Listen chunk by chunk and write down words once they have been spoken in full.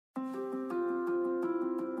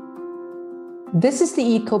This is the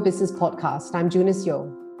Eco Business Podcast. I'm Junice Yeo.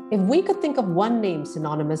 If we could think of one name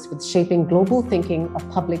synonymous with shaping global thinking of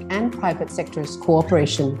public and private sectors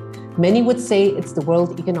cooperation, many would say it's the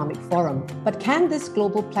World Economic Forum. But can this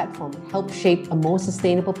global platform help shape a more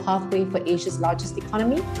sustainable pathway for Asia's largest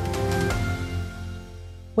economy?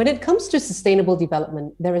 When it comes to sustainable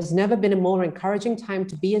development, there has never been a more encouraging time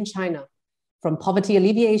to be in China. From poverty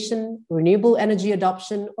alleviation, renewable energy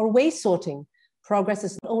adoption, or waste sorting, progress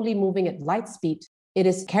is not only moving at light speed, it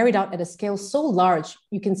is carried out at a scale so large,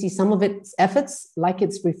 you can see some of its efforts, like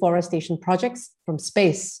its reforestation projects, from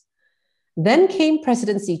space. Then came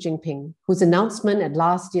President Xi Jinping, whose announcement at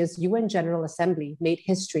last year's UN General Assembly made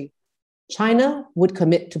history. China would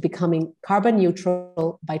commit to becoming carbon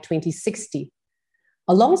neutral by 2060.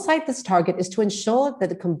 Alongside this target is to ensure that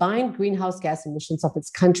the combined greenhouse gas emissions of its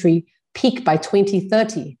country peak by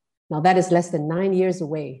 2030. Now, that is less than 9 years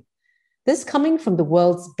away. This coming from the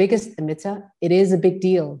world's biggest emitter, it is a big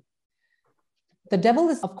deal. The devil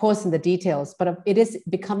is, of course, in the details, but it is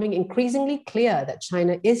becoming increasingly clear that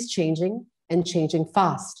China is changing and changing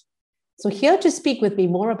fast. So here to speak with me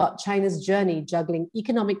more about China's journey juggling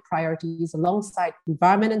economic priorities alongside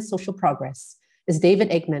environment and social progress is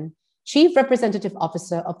David Eggman, Chief Representative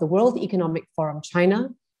Officer of the World Economic Forum China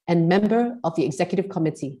and member of the Executive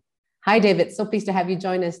Committee. Hi, David. So pleased to have you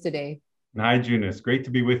join us today. Hi, Junice. Great to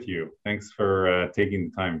be with you. Thanks for taking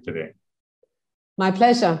the time today. My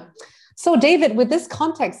pleasure. So, David, with this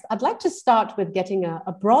context, I'd like to start with getting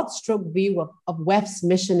a broad stroke view of WEF's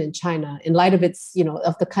mission in China in light of its,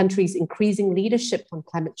 of the country's increasing leadership on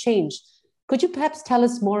climate change. Could you perhaps tell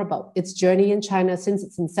us more about its journey in China since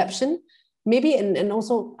its inception, maybe, and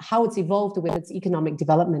also how it's evolved with its economic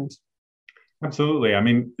development? Absolutely. I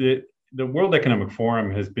mean, the World Economic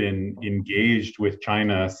Forum has been engaged with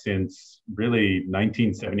China since really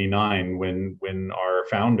 1979, when our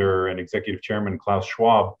founder and executive chairman, Klaus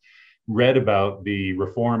Schwab, read about the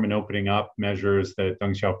reform and opening up measures that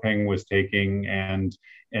Deng Xiaoping was taking and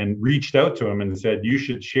reached out to him and said, you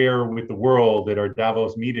should share with the world at our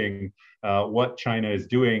Davos meeting what China is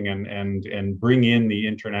doing and bring in the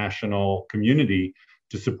international community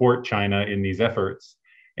to support China in these efforts.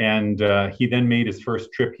 And he then made his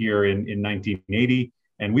first trip here in 1980.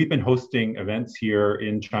 And we've been hosting events here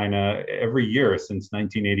in China every year since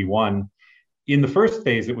 1981. In the first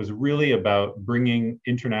phase, it was really about bringing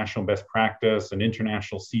international best practice and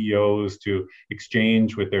international CEOs to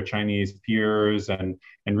exchange with their Chinese peers and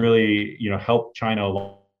really help China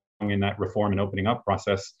along in that reform and opening up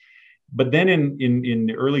process. But then in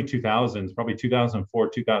the early 2000s, probably 2004,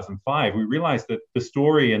 2005, we realized that the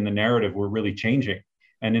story and the narrative were really changing.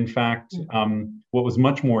 And in fact, what was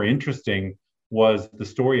much more interesting was the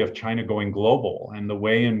story of China going global and the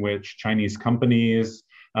way in which Chinese companies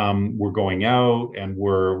were going out and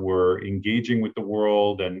were engaging with the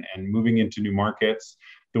world and moving into new markets,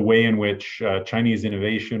 the way in which Chinese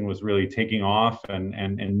innovation was really taking off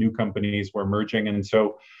and new companies were emerging. And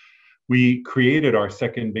so we created our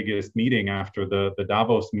second biggest meeting after the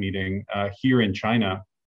Davos meeting here in China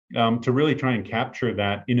to really try and capture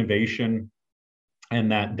that innovation and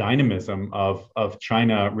that dynamism of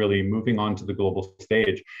China really moving on to the global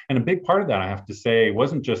stage. And a big part of that, I have to say,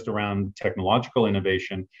 wasn't just around technological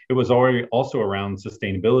innovation. It was also around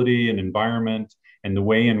sustainability and environment and the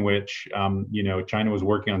way in which China was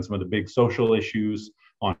working on some of the big social issues,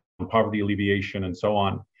 on poverty alleviation and so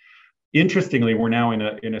on. Interestingly, we're now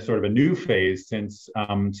in a sort of a new phase since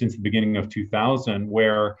the beginning of 2000,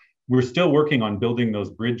 where we're still working on building those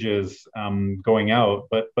bridges going out,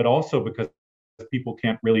 but also because people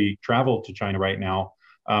can't really travel to China right now.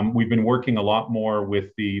 We've been working a lot more with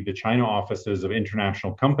the China offices of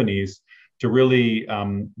international companies to really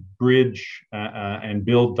bridge and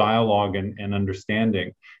build dialogue and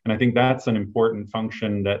understanding. And I think that's an important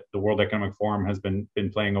function that the World Economic Forum has been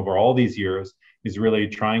playing over all these years, is really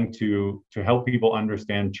trying to help people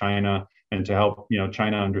understand China and to help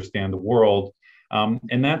China understand the world.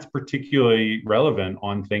 And that's particularly relevant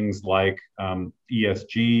on things like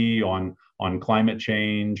ESG, on climate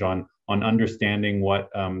change, on understanding what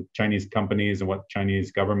Chinese companies and what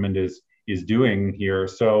Chinese government is doing here.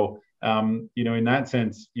 So, in that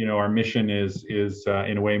sense, our mission is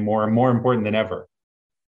in a way more important than ever.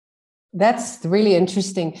 That's really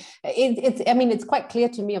interesting. It's quite clear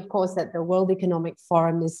to me, of course, that the World Economic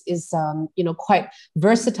Forum is quite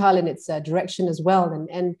versatile in its direction as well.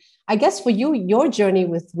 And I guess for you, your journey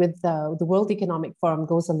with the World Economic Forum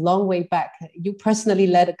goes a long way back. You personally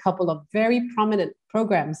led a couple of very prominent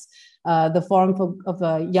programs, the Forum of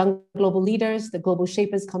Young Global Leaders, the Global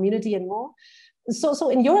Shapers Community, and more. So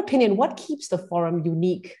in your opinion, what keeps the forum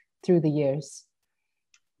unique through the years?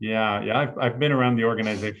 Yeah. I've been around the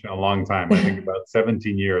organization a long time. I think about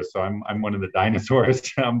 17 years. So I'm one of the dinosaurs.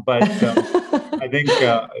 But I think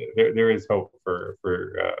there is hope for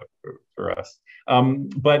us.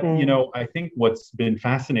 But Mm, I think what's been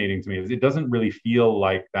fascinating to me is it doesn't really feel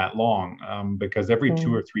like that long, because every two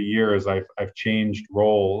mm, or 3 years I've changed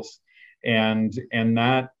roles, and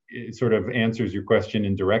that sort of answers your question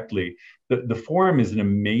indirectly. The forum is an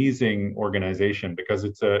amazing organization because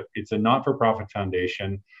it's a not-for-profit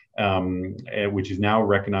foundation, which is now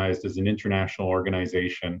recognized as an international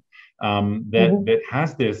organization, that mhm.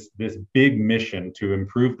 has this big mission to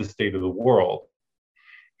improve the state of the world.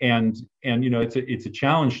 And it's a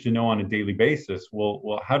challenge to know on a daily basis.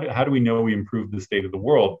 Well, how do we know we improve the state of the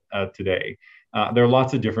world today? There are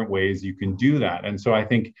lots of different ways you can do that, and so I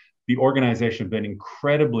think the organization has been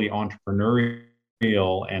incredibly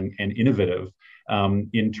entrepreneurial and innovative,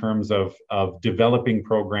 in terms of developing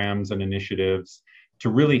programs and initiatives to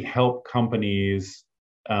really help companies,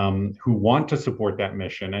 who want to support that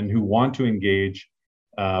mission and who want to engage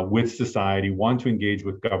with society, want to engage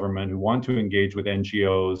with government, who want to engage with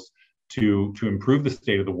NGOs to improve the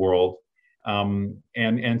state of the world.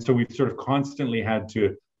 And so we've sort of constantly had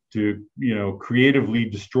to creatively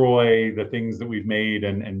destroy the things that we've made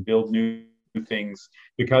and build new things,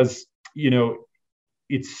 because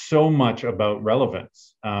it's so much about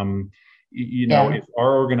relevance. Yeah. If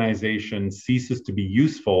our organization ceases to be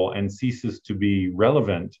useful and ceases to be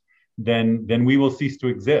relevant, then we will cease to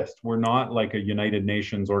exist. We're not like a United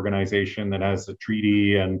Nations organization that has a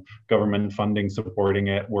treaty and government funding supporting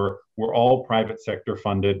it. We're all private sector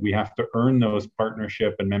funded. We have to earn those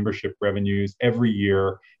partnership and membership revenues every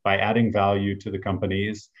year by adding value to the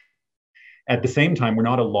companies. At the same time, we're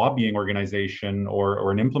not a lobbying organization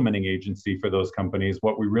or an implementing agency for those companies.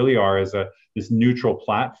 What we really are is this neutral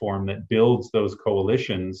platform that builds those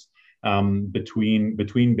coalitions,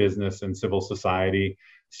 between business and civil society,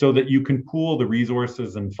 so that you can pool the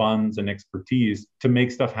resources and funds and expertise to make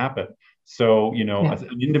stuff happen. So, Yeah. as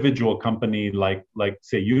an individual company like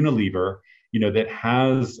say Unilever, that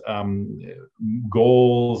has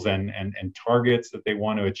goals and targets that they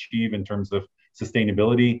want to achieve in terms of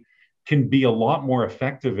sustainability, can be a lot more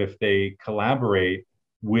effective if they collaborate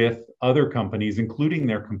with other companies, including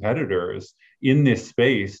their competitors, in this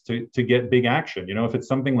space to get big action. If it's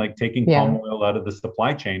something like taking palm Yeah. oil out of the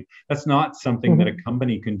supply chain, that's not something that a Mhm.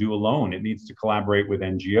 company can do alone. It needs to collaborate with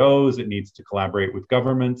NGOs, it needs to collaborate with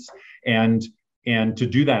governments, and to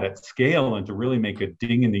do that at scale and to really make a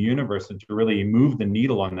ding in the universe and to really move the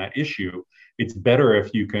needle on that issue, it's better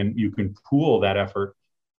if you can pool that effort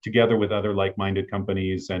together with other like-minded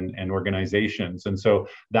companies and organizations. And so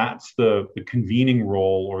that's the convening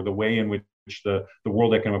role, or the way in which the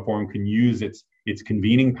World Economic Forum can use its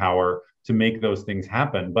convening power to make those things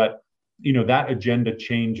happen. But that agenda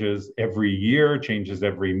changes every year, changes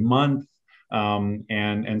every month,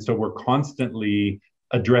 and so we're constantly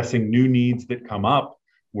addressing new needs that come up.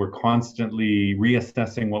 We're constantly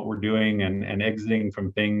reassessing what we're doing and exiting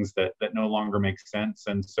from things that no longer make sense.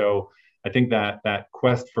 And so I think that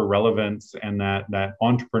quest for relevance and that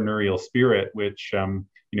entrepreneurial spirit, which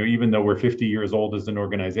even though we're 50 years old as an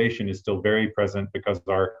organization, is still very present, because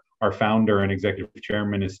our founder and executive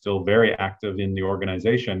chairman is still very active in the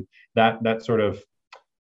organization. That sort of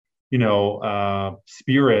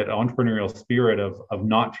entrepreneurial spirit of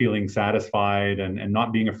not feeling satisfied and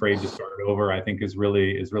not being afraid to start over, I think is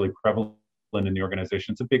really prevalent in the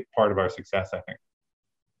organization. It's a big part of our success, I think.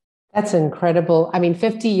 That's incredible. I mean,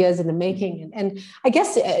 50 years in the making. And I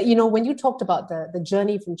guess, when you talked about the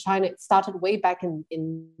journey from China, it started way back in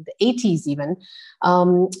the 80s even.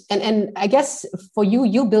 And I guess for you,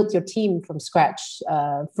 you built your team from scratch,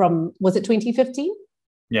 was it 2015?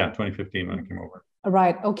 Yeah, 2015 when I came over.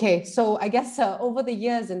 Right. Okay. So I guess over the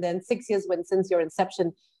years, and then 6 years since your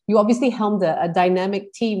inception, you obviously helmed a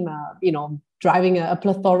dynamic team, driving a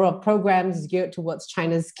plethora of programs geared towards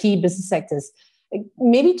China's key business sectors.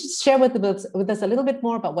 Maybe just share with us a little bit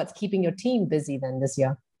more about what's keeping your team busy then this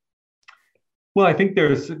year. Well, I think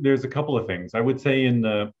there's a couple of things. I would say in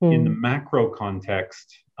the Mm, macro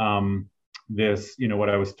context, this what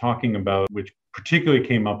I was talking about, which particularly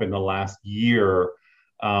came up in the last year,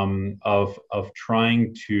 of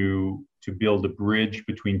trying to build a bridge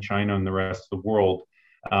between China and the rest of the world.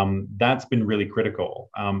 That's been really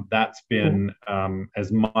critical. That's mm, been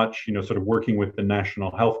as much, sort of working with the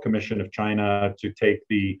National Health Commission of China to take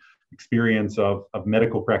the experience of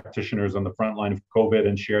medical practitioners on the front line of COVID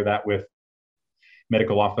and share that with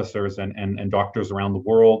medical officers and doctors around the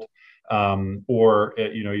world. Or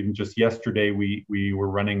even just yesterday, we were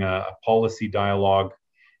running a policy dialogue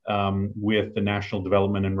with the National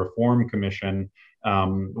Development and Reform Commission,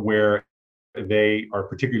 where they are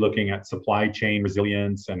particularly looking at supply chain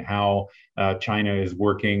resilience and how China is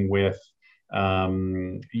working with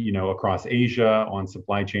across Asia on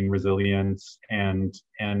supply chain resilience, and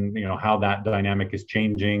how that dynamic is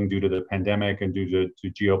changing due to the pandemic and due to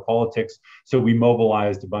geopolitics. So we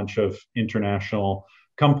mobilized a bunch of international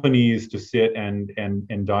companies to sit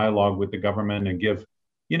and dialogue with the government and give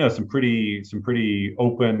some pretty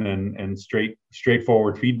open and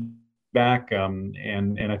straightforward feedback,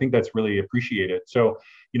 and I think that's really appreciated. So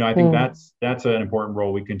I think that's an important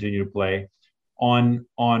role we continue to play. On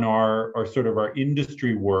our sort of our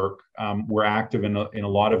industry work, we're active in a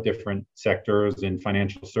lot of different sectors, in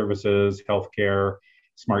financial services, healthcare,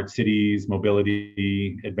 smart cities,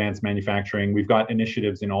 mobility, advanced manufacturing. We've got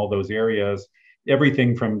initiatives in all those areas.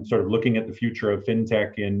 Everything from sort of looking at the future of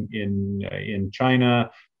fintech in China,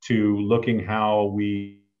 to looking how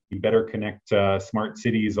we better connect smart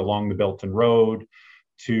cities along the Belt and Road,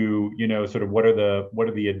 to sort of what are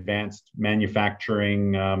the advanced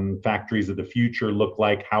manufacturing factories of the future look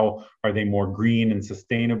like? How are they more green and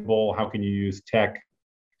sustainable? How can you use tech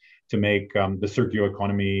to make the circular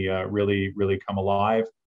economy really come alive?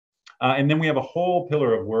 And then we have a whole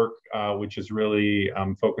pillar of work which is really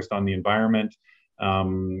focused on the environment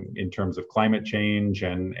in terms of climate change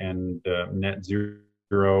and net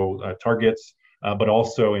zero targets, but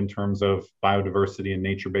also in terms of biodiversity and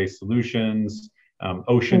nature-based solutions,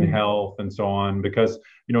 ocean health, and so on. Because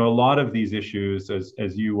a lot of these issues,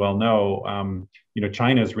 as you well know,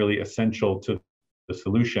 China is really essential to the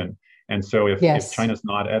solution. And so if China's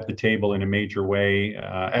not at the table in a major way,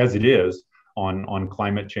 as it is on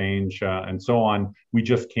climate change and so on, we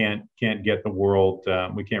just can't get the world.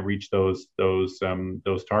 We can't reach those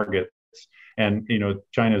targets. And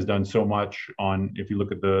China has done so much on, if you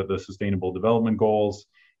look at the Sustainable Development Goals,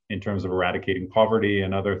 in terms of eradicating poverty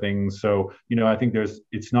and other things. So I think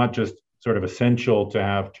it's not just sort of essential to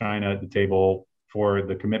have China at the table for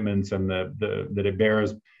the commitments and that it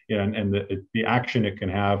bears, and the action it can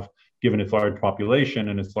have given its large population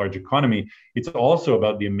and its large economy. It's also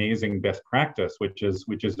about the amazing best practice which has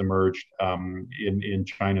emerged in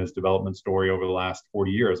China's development story over the last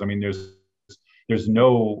 40 years. I mean, there's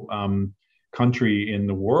no country in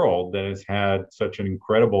the world that has had such an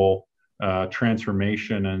incredible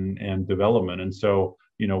transformation and development. And so,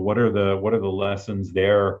 what are the lessons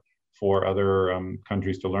there for other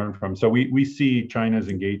countries to learn from? So we see China's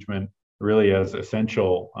engagement really as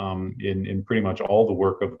essential in pretty much all the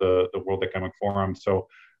work of the World Economic Forum. So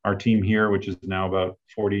our team here, which is now about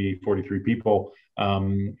 43 people,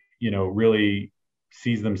 really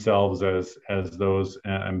sees themselves as those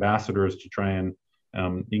ambassadors to try and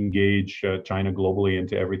engage China globally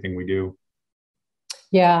into everything we do.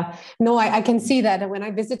 Yeah, no, I can see that. And when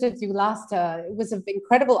I visited you last, it was an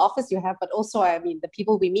incredible office you have, but also, I mean, the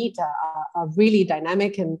people we meet are really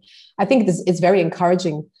dynamic, and I think it's very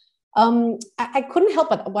encouraging. I couldn't help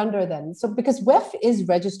but wonder then, so because WEF is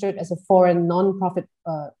registered as a foreign non-profit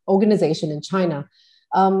organization in China,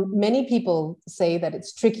 many people say that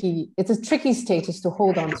it's a tricky status to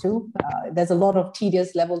hold on to. There's a lot of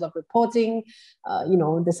tedious levels of reporting.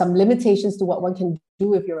 There's some limitations to what one can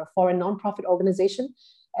do if you're a foreign nonprofit organization.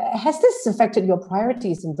 Has this affected your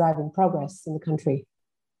priorities in driving progress in the country?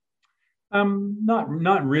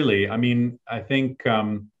 Not really. I mean, I think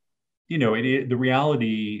the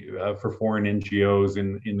reality for foreign NGOs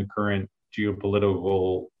in the current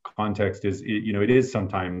geopolitical context is, it is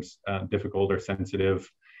sometimes difficult or sensitive.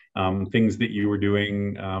 Things that you were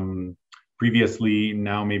doing previously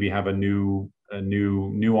now maybe have a new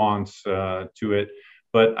nuance to it.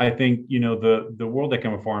 But I think the World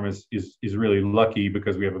Economic Forum is really lucky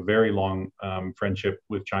because we have a very long friendship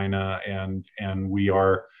with China, and we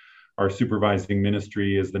are. Our supervising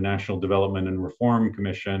ministry is the National Development and Reform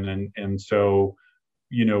Commission, and so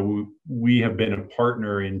we have been a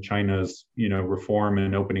partner in China's reform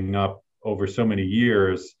and opening up over so many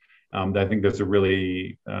years that I think there's a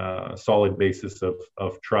really solid basis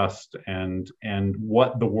of trust and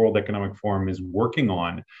what the World Economic Forum is working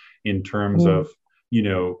on in terms of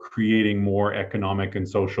creating more economic and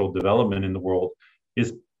social development in the world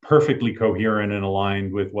is perfectly coherent and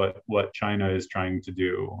aligned with what China is trying to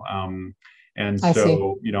do. And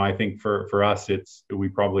so, I think for us, we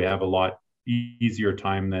probably have a lot easier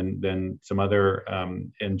time than some other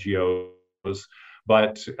NGOs.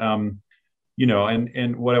 But,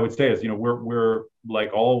 and what I would say is, we're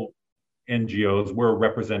like all NGOs, we're a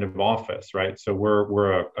representative office, right? So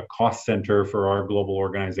we're a cost center for our global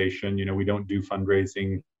organization. We don't do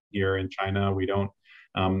fundraising here in China. We don't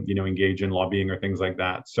engage in lobbying or things like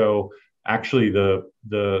that. So actually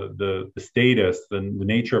the status, the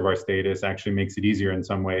nature of our status actually makes it easier in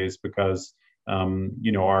some ways because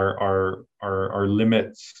our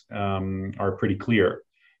limits are pretty clear.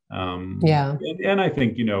 Yeah. And I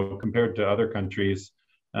think compared to other countries,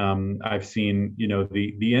 I've seen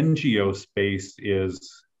the NGO space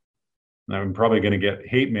is. I'm probably going to get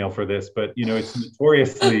hate mail for this, but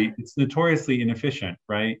it's notoriously inefficient,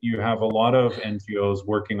 right? You have a lot of NGOs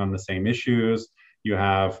working on the same issues. You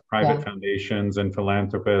have private foundations and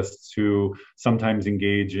philanthropists who sometimes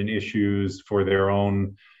engage in issues for their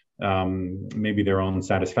own, maybe their own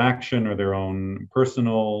satisfaction or their own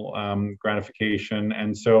personal gratification.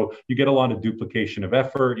 And so you get a lot of duplication of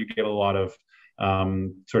effort. You get a lot of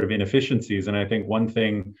sort of inefficiencies. And I think one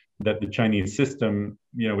thing that the Chinese system,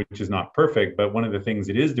 which is not perfect, but one of the things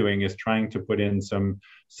it is doing is trying to put in some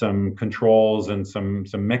controls and some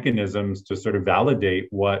mechanisms to sort of validate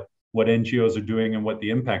what NGOs are doing and what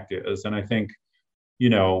the impact is. And I think,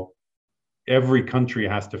 every country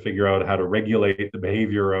has to figure out how to regulate the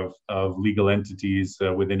behavior of legal entities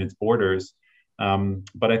within its borders.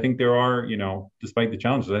 But I think there are, despite the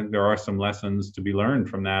challenges, I think there are some lessons to be learned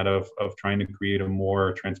from that of trying to create a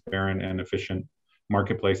more transparent and efficient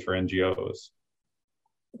marketplace for NGOs.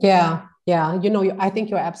 Yeah. I think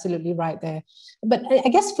you're absolutely right there. But I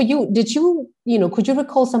guess for you, could you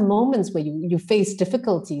recall some moments where you faced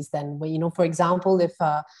difficulties then, where, for example, if,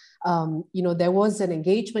 there was an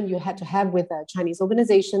engagement you had to have with a Chinese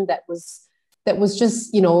organization that was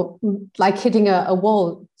just, like hitting a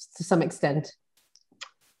wall to some extent?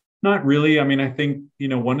 Not really. I mean, I think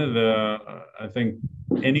I think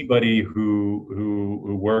anybody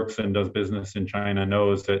who works and does business in China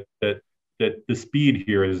knows that the speed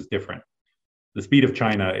here is different. The speed of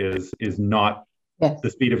China is not the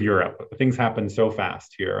speed of Europe. Things happen so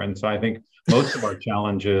fast here, and so I think most of our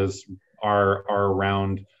challenges are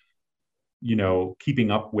around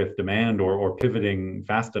keeping up with demand or pivoting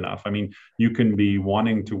fast enough. I mean, you can be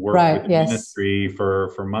wanting to work with the ministry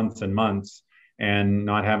for months and months, and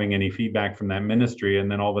not having any feedback from that ministry. And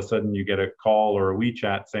then all of a sudden you get a call or a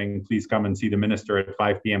WeChat saying, please come and see the minister at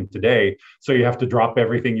 5 p.m. today. So you have to drop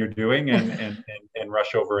everything you're doing and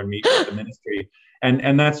rush over and meet with the ministry.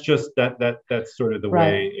 And that's just, that's sort of the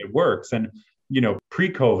way it works. And,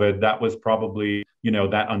 pre-COVID, that was probably,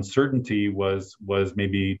 that uncertainty was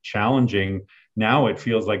maybe challenging. Now it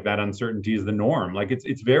feels like that uncertainty is the norm. Like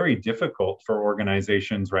it's very difficult for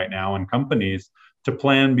organizations right now and companies to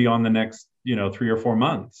plan beyond the next 3 or 4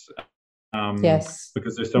 months,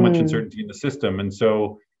 because there's so much uncertainty in the system. And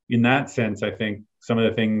so in that sense, I think some of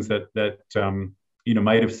the things that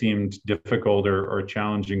might have seemed difficult or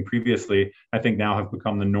challenging previously, I think now have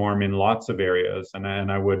become the norm in lots of areas. And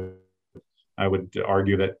I would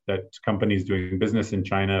argue that companies doing business in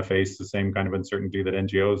China face the same kind of uncertainty that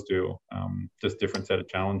NGOs do, just different set of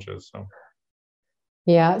challenges. So.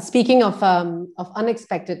 Yeah, speaking of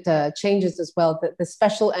unexpected changes as well, the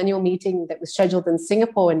special annual meeting that was scheduled in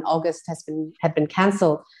Singapore in August had been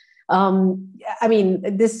cancelled. I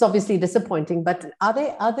mean, this is obviously disappointing, but are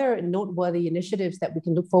there other noteworthy initiatives that we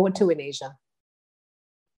can look forward to in Asia?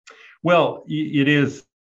 Well, it is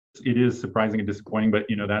surprising and disappointing, but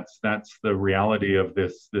that's the reality of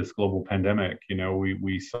this global pandemic.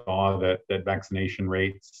 We saw that vaccination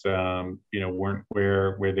rates weren't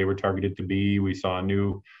where they were targeted to be. We saw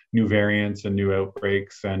new variants and new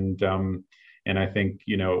outbreaks, and I think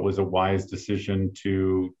it was a wise decision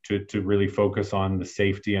to really focus on the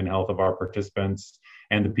safety and health of our participants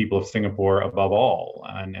and the people of Singapore above all,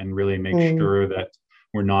 and really make sure that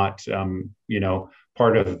we're not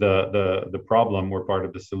part of the problem, we're part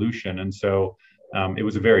of the solution. And so it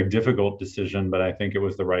was a very difficult decision, but I think it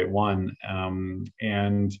was the right one.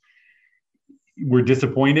 And we're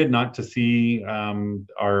disappointed not to see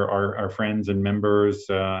our friends and members.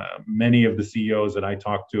 Many of the CEOs that I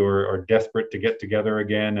talk to are desperate to get together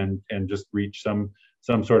again and just reach some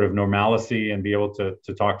sort of normalcy and be able to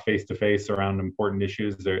talk face to face around important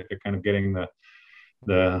issues. They're kind of getting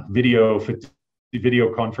the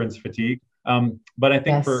video conference fatigue. But I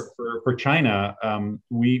think for China,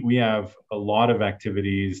 we have a lot of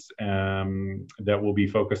activities that will be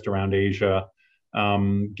focused around Asia.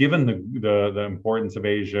 Given the importance of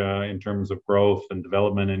Asia in terms of growth and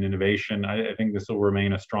development and innovation, I think this will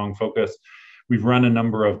remain a strong focus. We've run a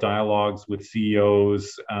number of dialogues with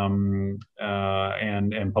CEOs and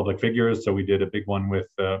public figures. So we did a big one with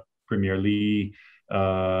Premier Li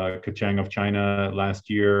Keqiang of China last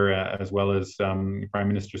year, as well as Prime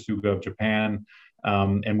Minister Suga of Japan.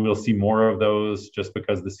 And we'll see more of those just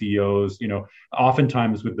because the CEOs,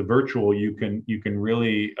 oftentimes with the virtual, you can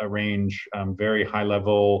really arrange very high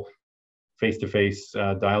level face-to-face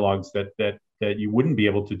dialogues that you wouldn't be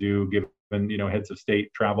able to do given heads of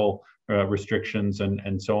state travel restrictions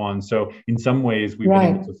and so on. So in some ways, we've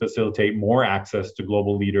been able to facilitate more access to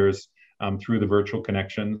global leaders through the virtual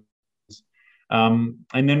connections.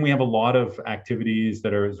 And then we have a lot of activities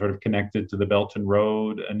that are sort of connected to the Belt and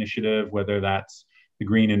Road Initiative, whether that's the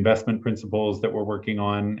green investment principles that we're working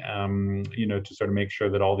on, to sort of make sure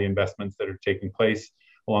that all the investments that are taking place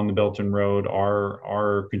along the Belt and Road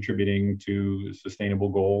are contributing to sustainable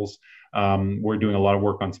goals. We're doing a lot of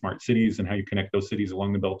work on smart cities and how you connect those cities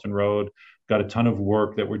along the Belt and Road. Got a ton of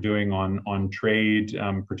work that we're doing on trade,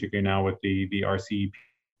 particularly now with the RCEP.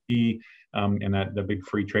 And that the big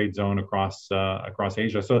free trade zone across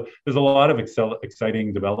Asia. So there's a lot of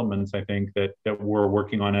exciting developments, I think, that we're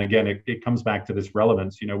working on. And again, it comes back to this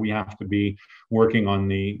relevance. We have to be working on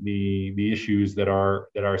the issues that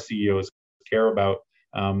our CEOs care about.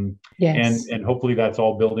 Yes. And hopefully that's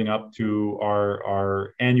all building up to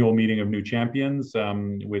our annual meeting of new champions,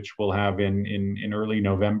 which we'll have in early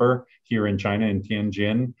November here in China in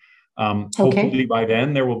Tianjin. Hopefully by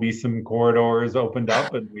then there will be some corridors opened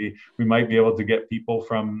up, and we might be able to get people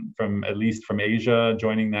from at least from Asia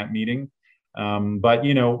joining that meeting. But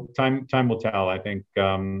time will tell. I think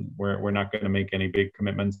we're not going to make any big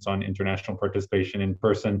commitments on international participation in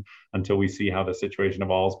person until we see how the situation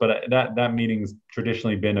evolves. But that meeting's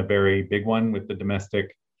traditionally been a very big one with the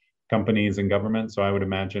domestic companies and government. So I would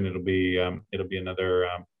imagine it'll be another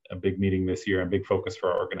a big meeting this year and big focus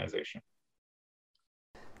for our organization.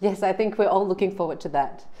 Yes, I think we're all looking forward to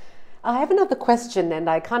that. I have another question, and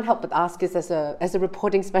I can't help but ask this as a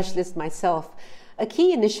reporting specialist myself. A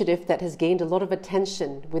key initiative that has gained a lot of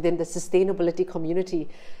attention within the sustainability community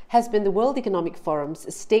has been the World Economic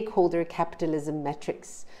Forum's stakeholder capitalism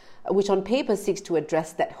metrics, which on paper seeks to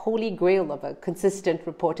address that holy grail of a consistent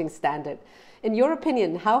reporting standard. In your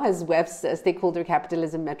opinion, how has WEF's stakeholder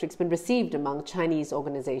capitalism metrics been received among Chinese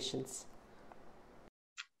organizations?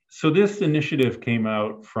 So this initiative came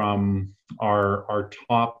out from our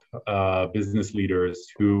top business leaders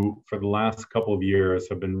who, for the last couple of years,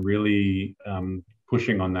 have been really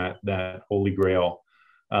pushing on that holy grail,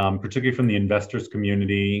 particularly from the investors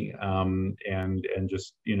community, and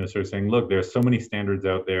just sort of saying, look, there's so many standards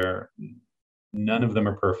out there, none of them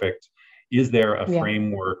are perfect. Is there a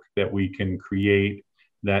framework that we can create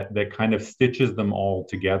that kind of stitches them all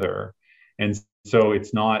together? And so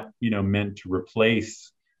it's not meant to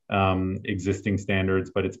replace existing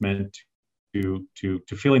standards, but it's meant to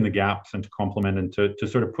fill in the gaps and to complement and to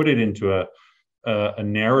sort of put it into a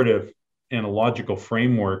narrative and a logical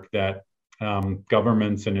framework that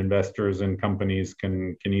governments and investors and companies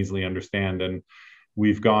can easily understand. And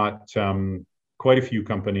we've got quite a few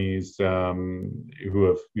companies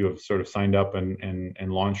who have sort of signed up and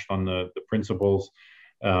launched on the principles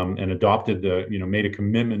and adopted made a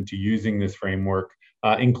commitment to using this framework.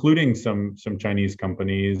 Including some Chinese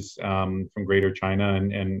companies from Greater China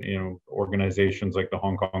and organizations like the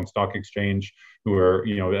Hong Kong Stock Exchange, who are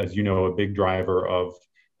as a big driver of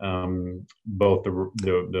both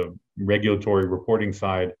the regulatory reporting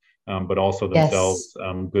side, but also themselves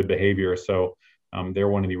good behavior. So they're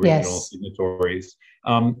one of the original signatories.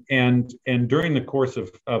 And during the course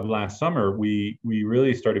of last summer, we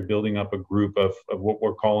really started building up a group of what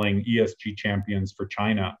we're calling ESG champions for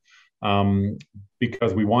China.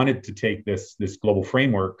 Because we wanted to take this global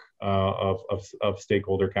framework of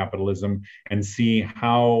stakeholder capitalism and see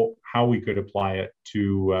how we could apply it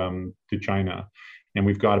to China. And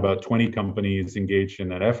we've got about 20 companies engaged in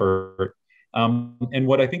that effort. And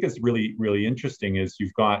what I think is really, really interesting is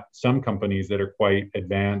you've got some companies that are quite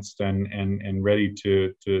advanced and ready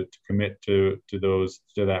to commit to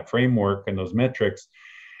that framework and those metrics.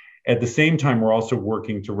 At the same time, we're also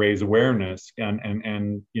working to raise awareness, and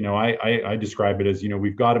I describe it as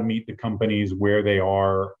we've got to meet the companies where they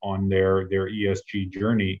are on their ESG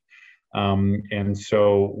journey, and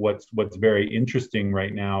so what's very interesting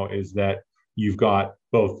right now is that you've got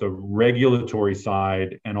both the regulatory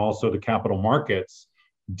side and also the capital markets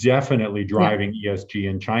definitely driving ESG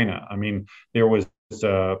in China. I mean, there was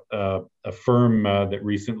a firm that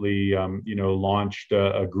recently launched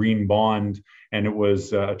a green bond, and it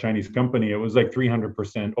was a Chinese company. It was like 300%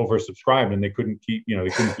 oversubscribed, and they couldn't keep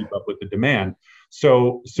up with the demand.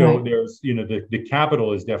 So there's the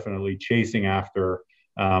capital is definitely chasing after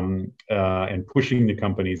and pushing the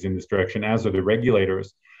companies in this direction, as are the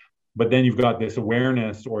regulators. But then you've got this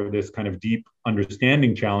awareness or this kind of deep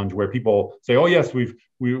understanding challenge where people say, "Oh yes,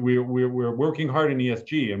 we're working hard in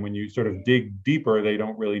ESG," and when you sort of dig deeper, they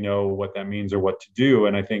don't really know what that means or what to do.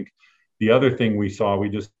 And I think the other thing we saw, we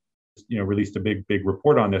just released a big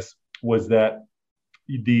report on this, was that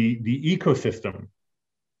the ecosystem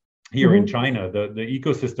here in China, the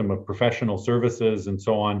ecosystem of professional services and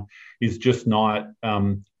so on is just not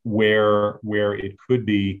where it could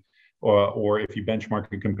be, or if you benchmark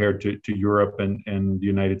it compared to Europe and the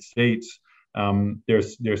United States,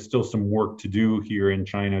 there's still some work to do here in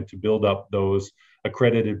China to build up those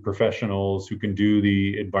accredited professionals who can do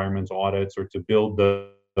the environmental audits, or to build the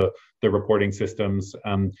reporting systems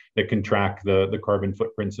that can track the carbon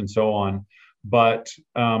footprints and so on. But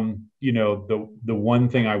the one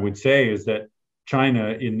thing I would say is that China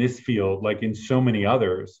in this field, like in so many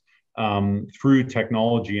others, through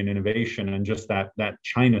technology and innovation and just that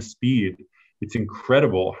China speed, it's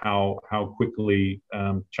incredible how quickly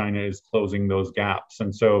China is closing those gaps.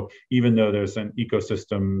 And so even though there's an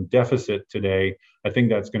ecosystem deficit today, I think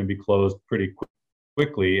that's going to be closed pretty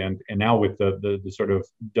quickly. And now with the sort of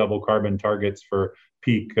double carbon targets for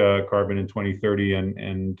peak carbon in 2030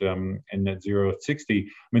 and net zero at 60, I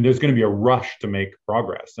mean, there's going to be a rush to make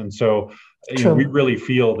progress. And so we really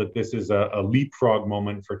feel that this is a leapfrog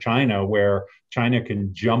moment for China, where China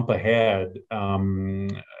can jump ahead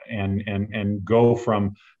and go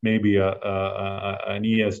from maybe an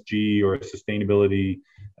ESG or a sustainability,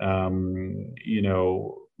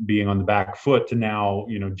 being on the back foot, to now,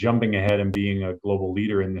 jumping ahead and being a global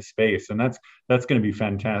leader in this space. And that's going to be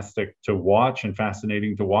fantastic to watch and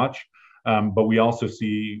fascinating to watch. But we also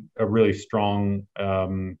see a really strong,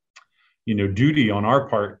 duty on our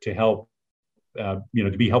part to help,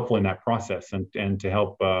 to be helpful in that process and to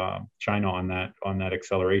help China on that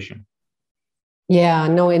acceleration. Yeah,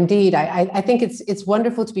 no, indeed. I think it's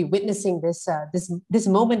wonderful to be witnessing this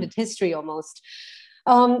moment in history almost.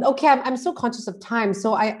 Okay, I'm so conscious of time,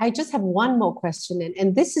 so I just have one more question,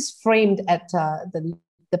 and this is framed at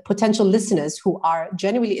the potential listeners who are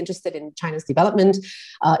genuinely interested in China's development,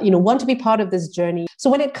 want to be part of this journey. So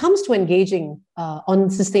when it comes to engaging on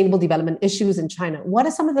sustainable development issues in China, what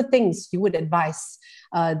are some of the things you would advise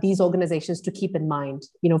these organizations to keep in mind,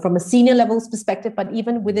 from a senior levels perspective, but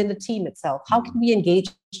even within the team itself? How can we engage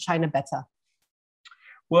China better?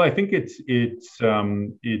 Well, I think it's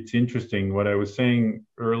interesting what I was saying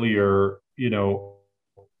earlier.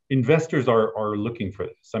 Investors are looking for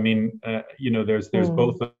this. I mean, there's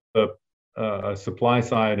both a supply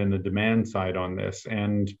side and the demand side on this,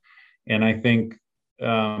 and I think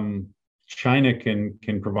China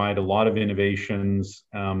can provide a lot of innovations,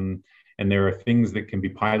 and there are things that can be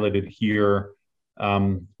piloted here,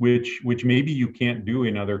 which maybe you can't do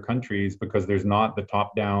in other countries because there's not the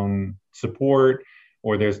top-down support,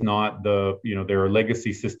 or there's not there are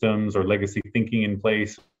legacy systems or legacy thinking in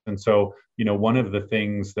place. And so, one of the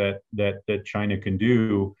things that China can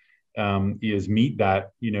do is meet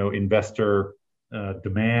that, investor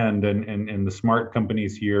demand, and the smart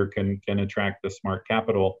companies here can attract the smart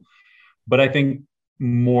capital. But I think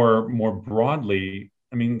more broadly,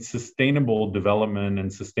 I mean, sustainable development and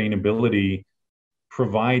sustainability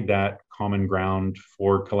provide that common ground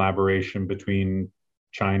for collaboration between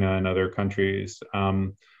China and other countries.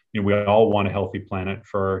 We all want a healthy planet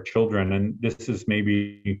for our children, and this is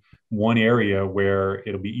maybe one area where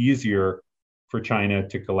it'll be easier for China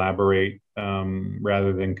to collaborate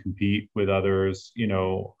rather than compete with others.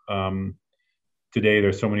 Today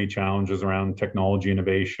there's so many challenges around technology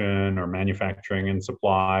innovation or manufacturing and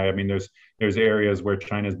supply. I mean, there's areas where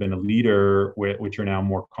China's been a leader, which are now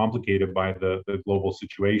more complicated by the global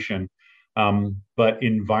situation. But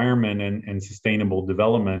environment and sustainable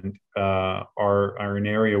development are an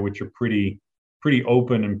area which are pretty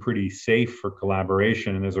open and pretty safe for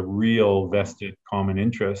collaboration, and there's a real vested common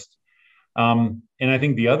interest. And I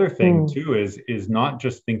think the other thing too is not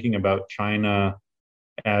just thinking about China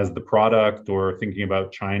as the product or thinking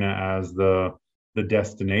about China as the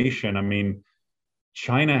destination. I mean,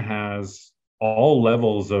 China has all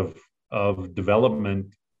levels of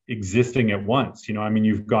development existing at once. I mean,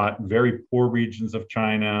 you've got very poor regions of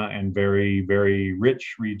China and very, very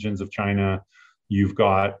rich regions of China. You've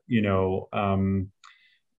got,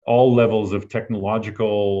 all levels of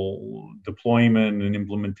technological deployment and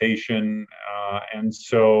implementation. And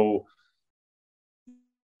so,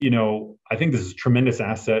 I think this is a tremendous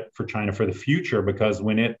asset for China for the future, because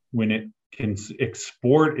when it can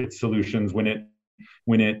export its solutions, when it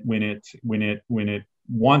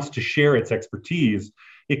wants to share its expertise,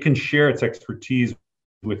 it can share its expertise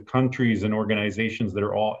with countries and organizations that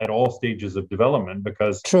are all at all stages of development,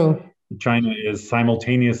 because China is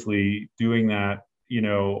simultaneously doing that,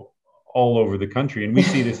 all over the country. And we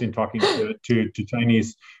see this in talking to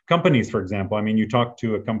Chinese companies, for example. I mean, you talk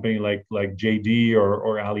to a company like JD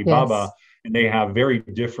or Alibaba, and they have very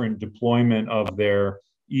different deployment of their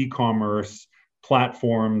e-commerce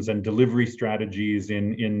platforms and delivery strategies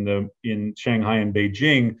in Shanghai and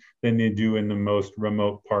Beijing than they do in the most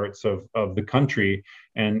remote parts of the country,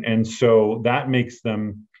 and so that makes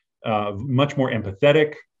them much more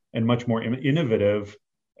empathetic and much more innovative,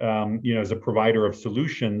 as a provider of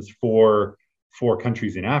solutions for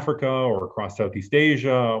countries in Africa or across Southeast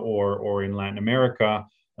Asia or in Latin America.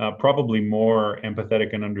 Probably more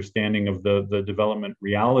empathetic and understanding of the development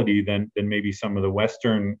reality than maybe some of the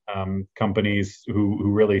Western companies who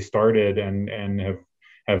really started and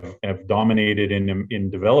have dominated in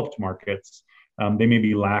developed markets. They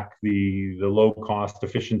maybe lack the low cost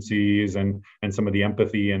efficiencies and some of the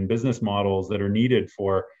empathy and business models that are needed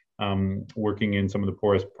for working in some of the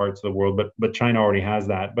poorest parts of the world, but China already has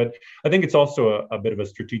that. But I think it's also a bit of a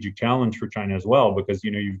strategic challenge for China as well, because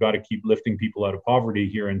you've got to keep lifting people out of poverty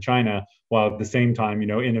here in China, while at the same time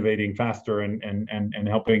innovating faster and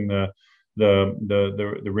helping the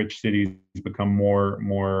rich cities become more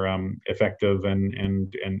effective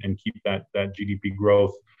and keep that GDP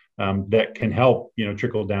growth that can help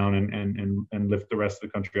trickle down and lift the rest of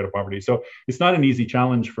the country out of poverty. So it's not an easy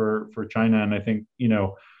challenge for China, and I think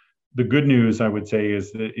the good news, I would say,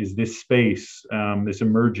 is this space, this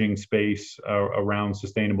emerging space around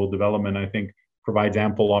sustainable development, I think provides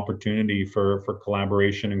ample opportunity for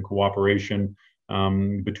collaboration and cooperation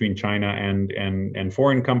between China and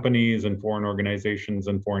foreign companies and foreign organizations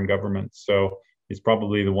and foreign governments. So it's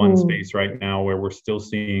probably the one space right now where we're still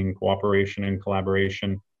seeing cooperation and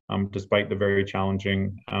collaboration, despite the very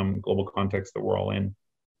challenging global context that we're all in.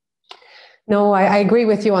 No, I agree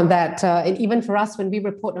with you on that. And even for us, when we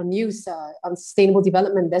report on news on sustainable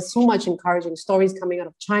development, there's so much encouraging stories coming out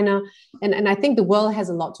of China. And I think the world has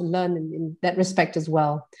a lot to learn in that respect as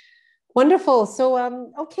well. Wonderful. So,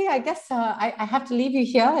 okay, I guess I have to leave you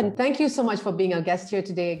here. And thank you so much for being our guest here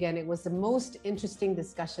today again. It was the most interesting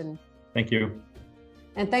discussion. Thank you.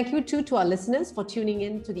 And thank you too to our listeners for tuning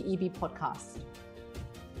in to the EB podcast.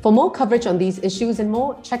 For more coverage on these issues and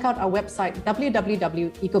more, check out our website,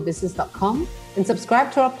 www.ecobusiness.com, and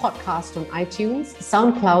subscribe to our podcast on iTunes,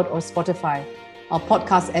 SoundCloud, or Spotify. Our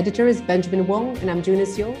podcast editor is Benjamin Wong, and I'm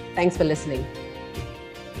Junice Yeo. Thanks for listening.